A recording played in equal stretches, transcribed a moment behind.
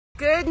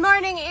Good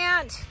morning,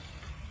 Aunt.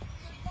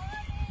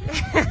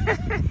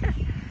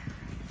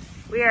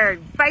 We are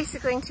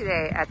bicycling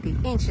today at the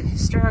ancient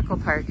historical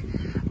park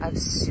of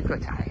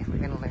Sukhothai. We're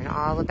going to learn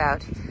all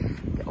about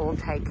the old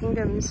Thai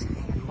kingdoms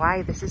and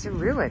why this is a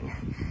ruin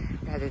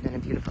rather than a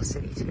beautiful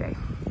city today.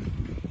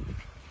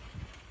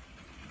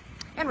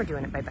 And we're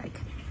doing it by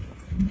bike.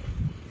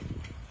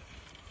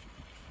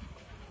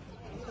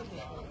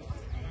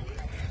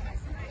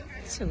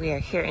 So we are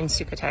here in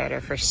Sukhothai at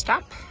our first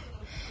stop,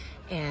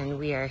 and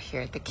we are here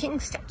at the king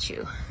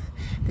statue.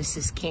 This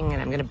is King,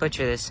 and I'm going to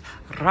butcher this,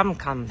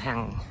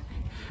 Ramkhamhaeng.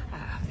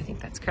 I think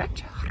that's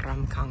correct,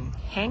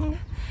 Ramkhamhaeng,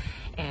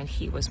 and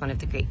he was one of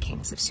the great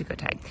kings of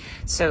Sukhothai.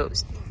 So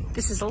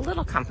this is a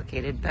little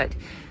complicated, but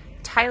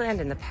Thailand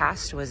in the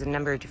past was a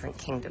number of different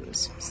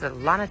kingdoms. So the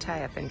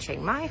Lanatai up in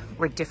Chiang Mai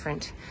were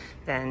different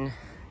than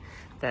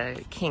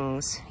the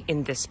kings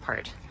in this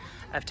part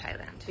of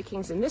Thailand. The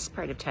kings in this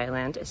part of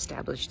Thailand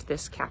established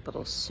this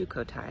capital,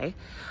 Sukhothai,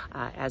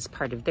 as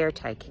part of their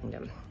Thai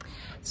kingdom.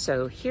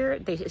 So here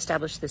they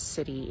established this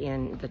city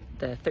in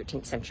the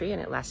 13th century,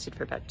 and it lasted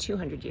for about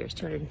 200 years,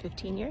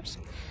 215 years.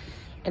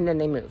 And then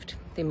they moved.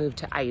 They moved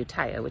to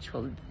Ayutthaya, which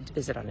we'll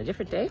visit on a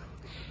different day.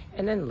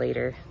 And then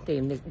later they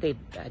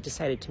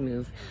decided to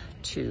move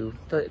to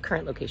the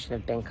current location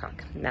of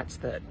Bangkok, and that's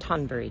the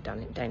Thonburi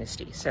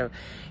dynasty. So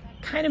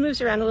kind of moves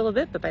around a little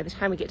bit, but by the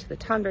time we get to the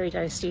Thonburi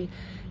dynasty,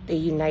 they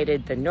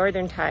united the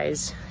northern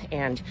Thais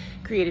and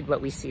created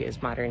what we see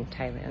as modern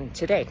Thailand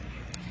today.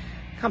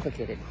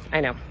 Complicated,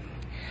 I know.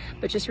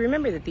 But just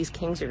remember that these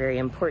kings are very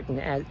important,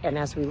 and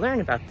as we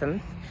learn about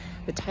them,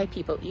 the Thai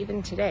people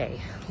even today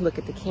look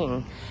at the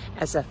king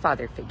as a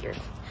father figure.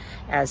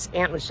 As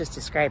Aunt was just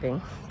describing,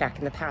 back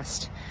in the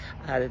past,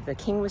 the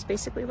king was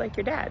basically like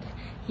your dad.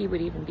 He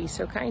would even be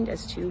so kind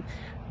as to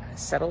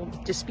settle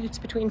disputes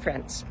between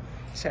friends.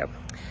 So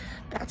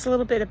that's a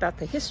little bit about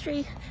the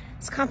history.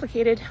 It's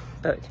complicated,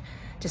 but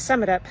to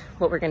sum it up,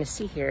 what we're going to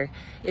see here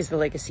is the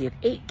legacy of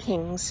 8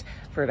 kings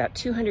for about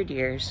 200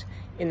 years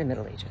in the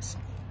Middle Ages.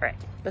 All right,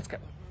 let's go.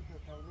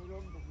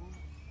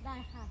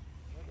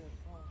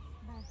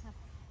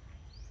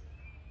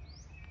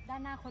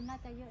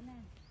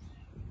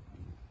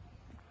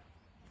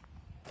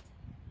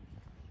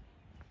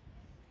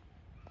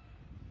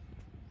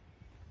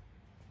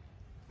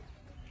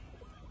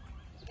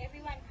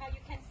 Everyone, how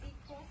you can see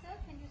closer?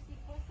 Can you see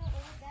closer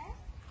over there?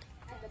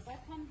 At the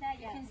bottom there,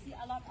 you can see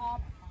a lot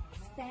of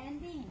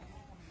standing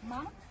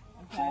monks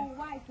who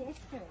white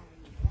gesture.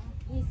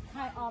 It's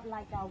kind of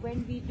like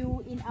when we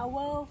do in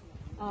our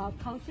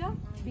culture,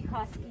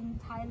 because in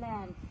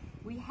Thailand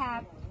we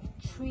have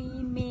 3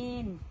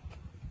 main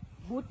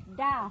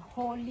Buddha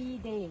holy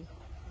day.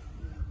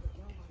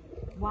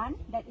 One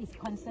that is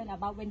concerned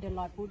about when the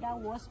Lord Buddha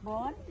was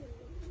born,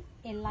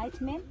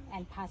 enlightenment,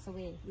 and passed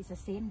away. It's the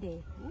same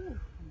day. Ooh,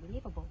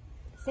 unbelievable.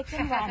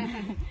 Second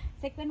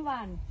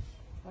one,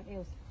 what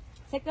else?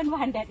 Second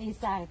one that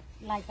is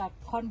like a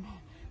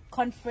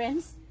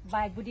conference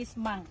by Buddhist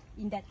monk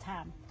in that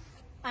time,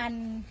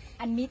 and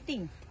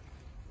meeting.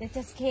 They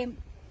just came.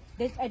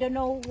 I don't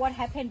know what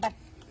happened, but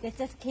they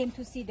just came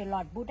to see the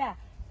Lord Buddha.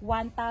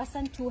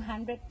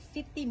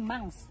 1,250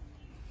 monks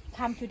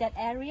come to that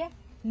area.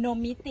 No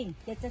meeting.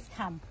 They just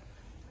come,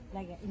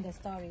 like in the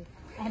story.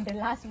 And the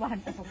last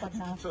one, I forgot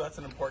now. So that's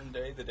an important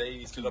day, the day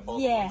he stood up all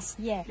the Yes,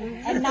 yeah.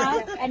 And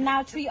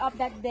now 3 of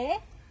that day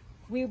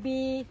will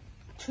be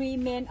 3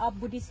 main of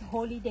Buddhist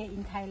holiday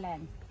in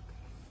Thailand.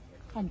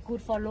 And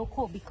good for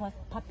local because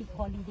public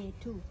holiday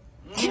too.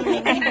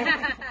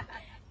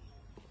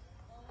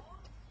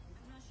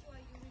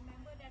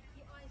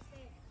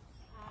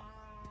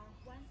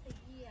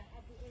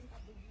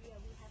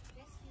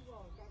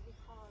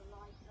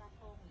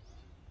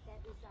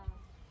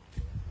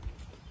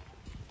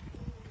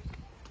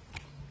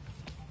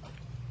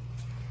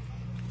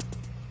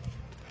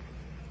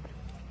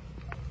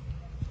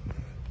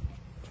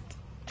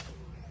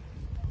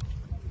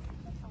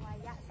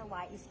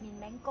 Is mean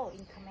mango in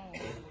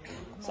Khmer.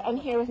 So I'm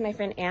here with my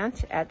friend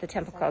Aunt at the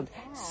temple called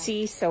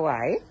Si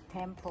Sawai.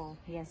 Temple,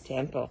 yes.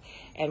 Temple.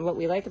 And what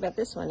we like about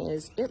this one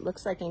is it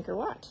looks like Angkor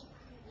Wat.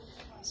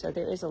 So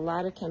there is a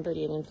lot of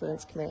Cambodian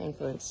influence, Khmer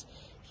influence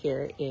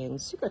here in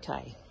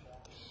Sukhothai.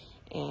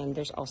 And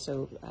there's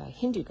also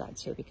Hindu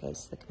gods here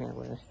because the Khmer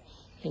were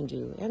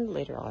Hindu and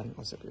later on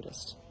also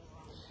Buddhist.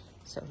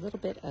 So a little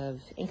bit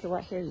of Angkor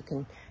Wat here. You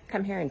can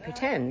come here and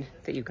pretend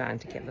that you've gone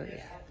to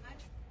Cambodia.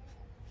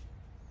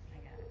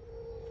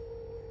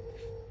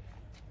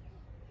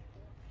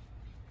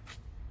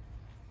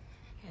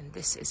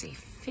 This is a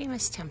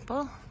famous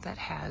temple that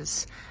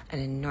has an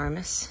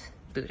enormous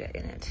Buddha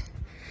in it.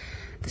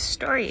 The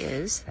story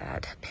is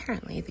that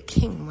apparently the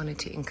king wanted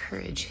to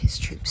encourage his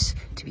troops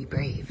to be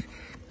brave.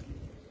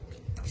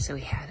 So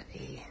he had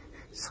a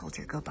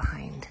soldier go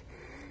behind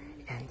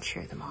and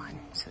cheer them on.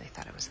 So they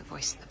thought it was the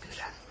voice of the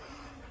Buddha.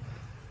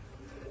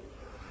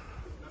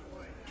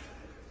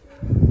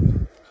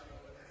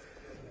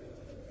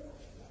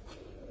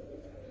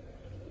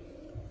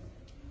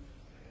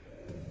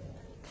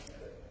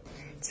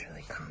 It's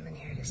really common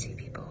here to see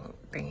people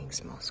bringing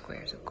small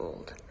squares of gold.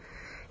 gold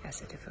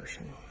as a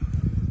devotion.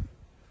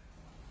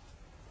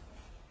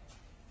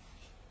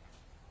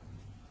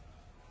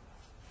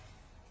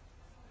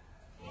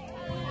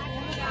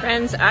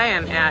 Friends, I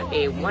am at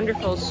a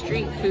wonderful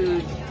street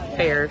food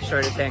fair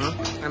sort of thing,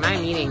 and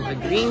I'm eating a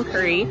green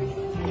curry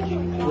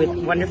with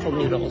wonderful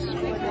noodles.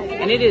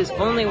 And it is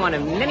only one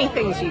of many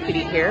things you could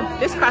eat here.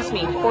 This cost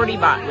me 40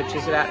 baht, which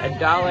is about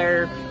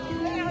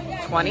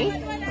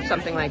 $1.20,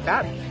 something like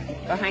that.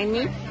 Behind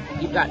me,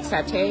 you've got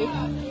satay,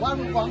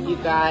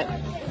 you've got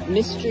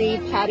mystery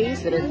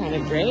patties that are kind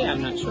of gray,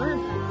 I'm not sure.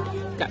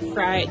 You've got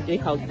fried,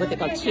 what they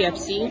call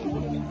TFC,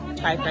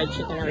 Thai fried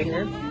chicken over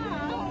here.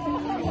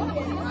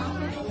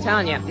 I'm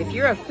telling you, if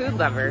you're a food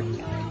lover,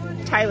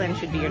 Thailand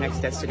should be your next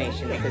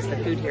destination because the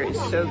food here is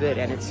so good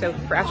and it's so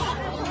fresh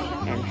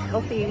and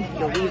healthy.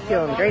 You'll leave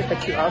feeling great,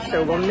 but you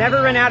also will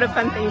never run out of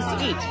fun things to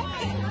eat.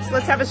 So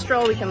let's have a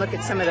stroll. We can look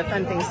at some of the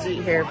fun things to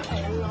eat here.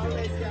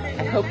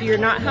 I hope you're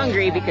not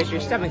hungry because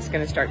your stomach's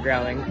going to start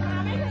growling.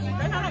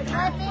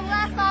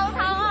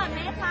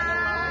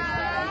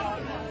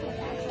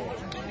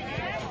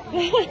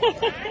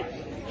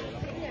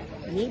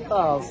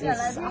 Meatballs and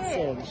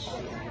sausage.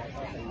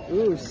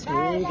 Ooh,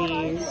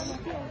 smoothies.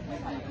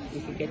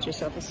 You could get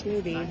yourself a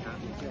smoothie.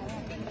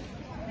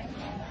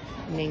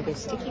 Mango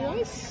sticky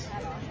rice.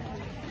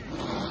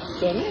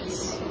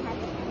 Donuts.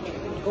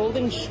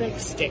 Golden shrimp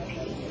stick.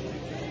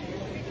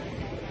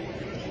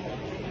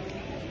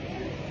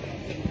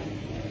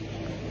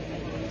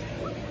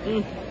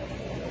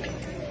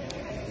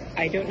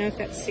 I don't know if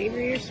that's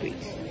savory or sweet.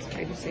 It's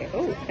hard to say.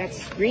 Oh,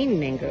 that's green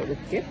mango with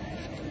dip.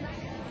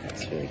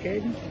 That's really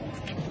good.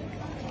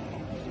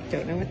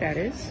 Don't know what that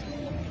is.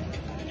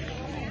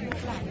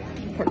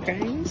 Pork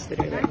rinds that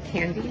are like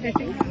candied, I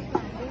think.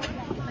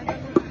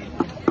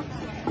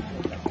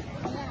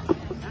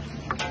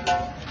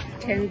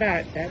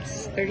 $10,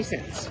 that's 30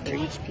 cents for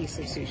each piece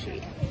of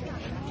sushi.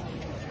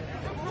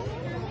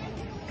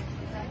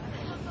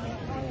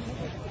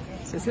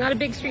 So it's not a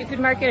big street food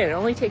market. It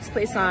only takes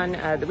place on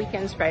the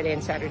weekends, Friday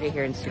and Saturday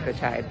here in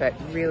Sukhothai, but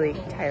really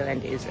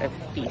Thailand is a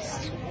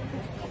feast.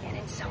 And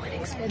it's so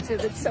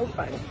inexpensive, it's so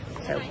fun.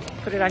 So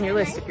put it on your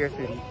list if you're a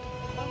foodie.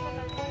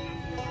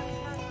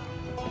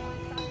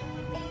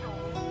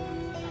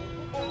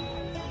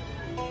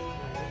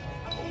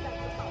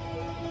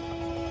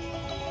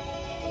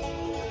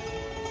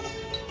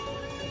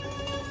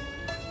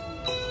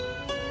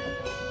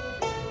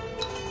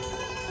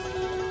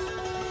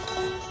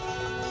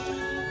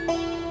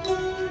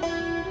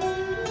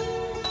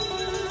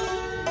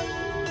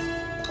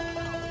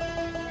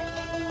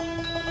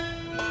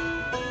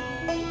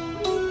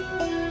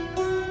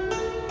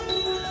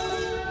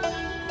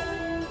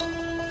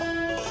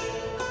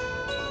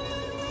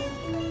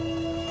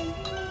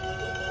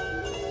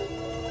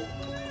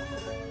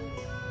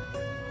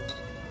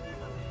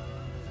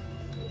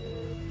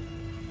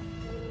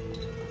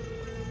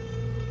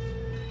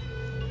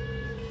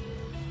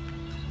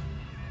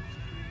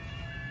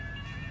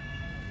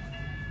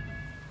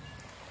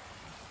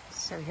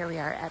 So here we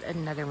are at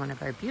another one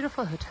of our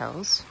beautiful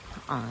hotels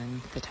on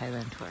the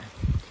Thailand tour.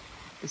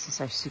 This is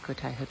our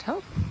Sukhothai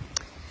hotel.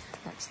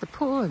 That's the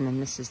pool, and then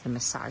this is the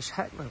massage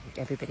hut where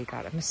everybody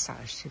got a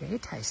massage today,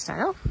 Thai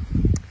style.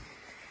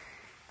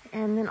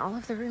 And then all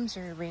of the rooms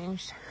are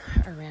arranged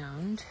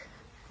around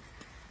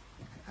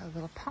a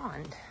little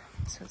pond.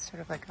 So it's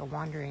sort of like a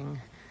wandering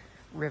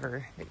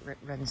river that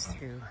runs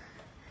through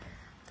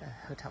the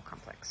hotel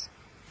complex.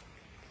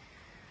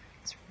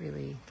 It's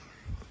really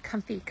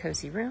comfy,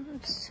 cozy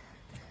rooms.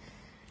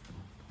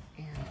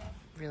 And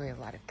really a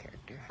lot of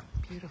character.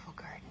 Beautiful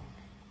garden.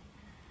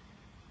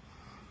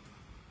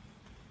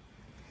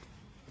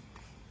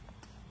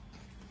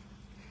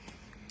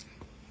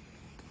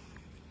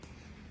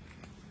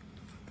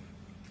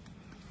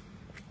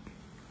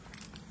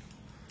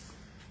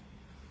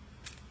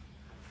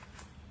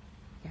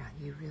 Yeah,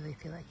 you really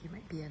feel like you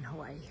might be in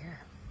Hawaii here.